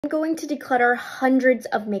I'm going to declutter hundreds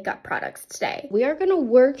of makeup products today. We are going to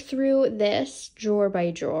work through this drawer by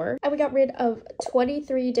drawer. And we got rid of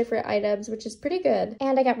 23 different items, which is pretty good.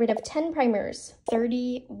 And I got rid of 10 primers,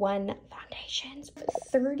 31 foundations,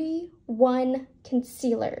 31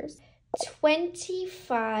 concealers,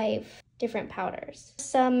 25 different powders,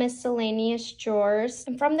 some miscellaneous drawers,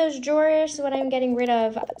 and from those drawers what I'm getting rid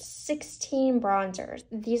of 16 bronzers.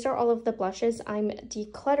 These are all of the blushes I'm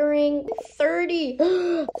decluttering.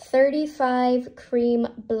 35 cream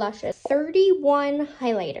blushes, 31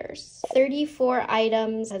 highlighters, 34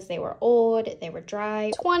 items as they were old, they were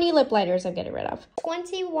dry, 20 lip liners I'm getting rid of,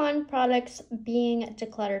 21 products being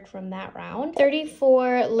decluttered from that round,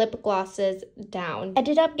 34 lip glosses down.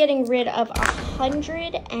 Ended up getting rid of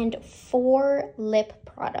 104 lip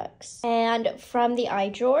products. And from the eye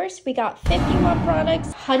drawers, we got 51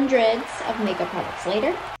 products, hundreds of makeup products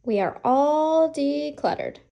later. We are all decluttered.